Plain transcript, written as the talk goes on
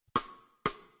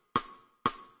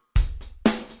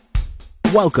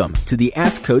Welcome to the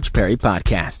Ask Coach Perry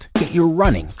podcast. Get your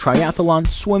running,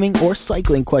 triathlon, swimming, or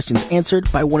cycling questions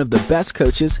answered by one of the best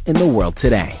coaches in the world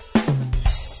today.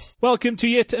 Welcome to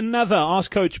yet another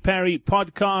Ask Coach Perry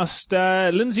podcast.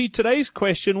 Lindsay, today's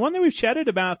question, one that we've chatted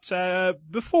about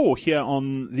before here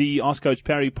on the Ask Coach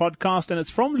Perry podcast, and it's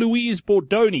from Louise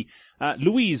Bordoni.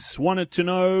 Louise wanted to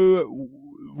know,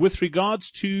 with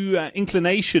regards to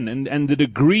inclination and the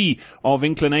degree of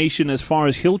inclination as far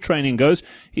as hill training goes,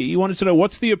 he wanted to know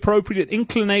what's the appropriate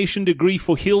inclination degree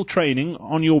for hill training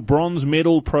on your bronze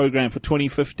medal program for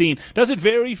 2015. Does it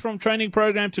vary from training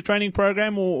program to training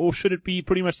program, or should it be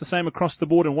pretty much the same across the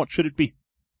board, and what should it be?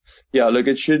 Yeah, look,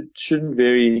 it shouldn't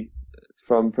vary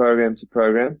from program to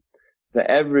program. The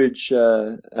average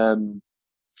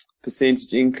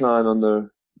percentage incline on the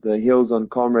hills on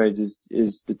Comrades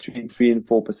is between 3 and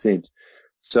 4%.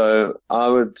 So I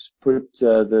would put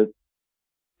the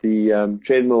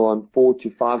treadmill on 4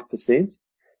 to 5%.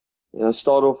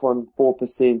 Start off on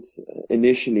 4%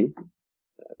 initially,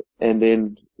 and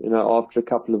then after a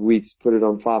couple of weeks put it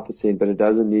on 5%. But it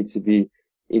doesn't need to be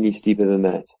any steeper than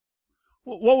that.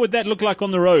 What would that look like on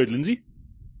the road, Lindsay?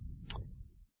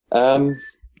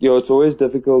 It's always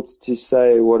difficult to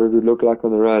say what it would look like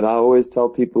on the road. I always tell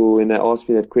people when they ask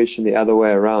me that question the other way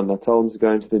around, I tell them to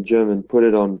go into the gym and put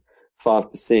it on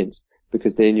 5%,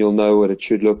 because then you'll know what it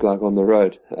should look like on the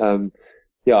road. I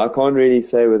can't really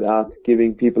say without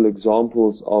giving people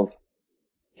examples of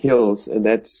hills, and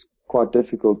that's quite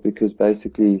difficult because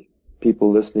basically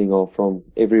people listening are from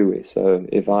everywhere. So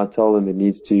if I tell them it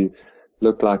needs to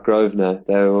look like Grosvenor,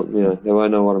 they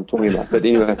won't know what I'm talking about. But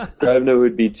anyway, Grosvenor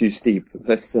would be too steep.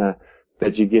 But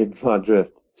you get my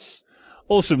drift.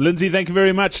 Awesome. Lindsay, thank you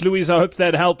very much. Louise, I hope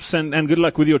that helps, and good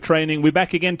luck with your training. We're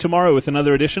back again tomorrow with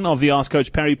another edition of the Ask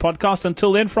Coach Perry podcast.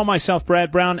 Until then, from myself,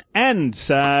 Brad Brown, and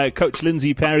Coach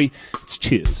Lindsay Perry, it's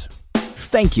cheers.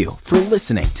 Thank you for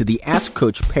listening to the Ask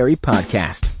Coach Perry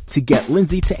podcast. To get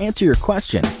Lindsay to answer your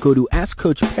question, go to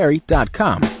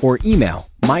AskCoachPerry.com or email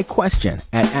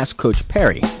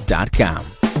myquestion@AskCoachPerry.com.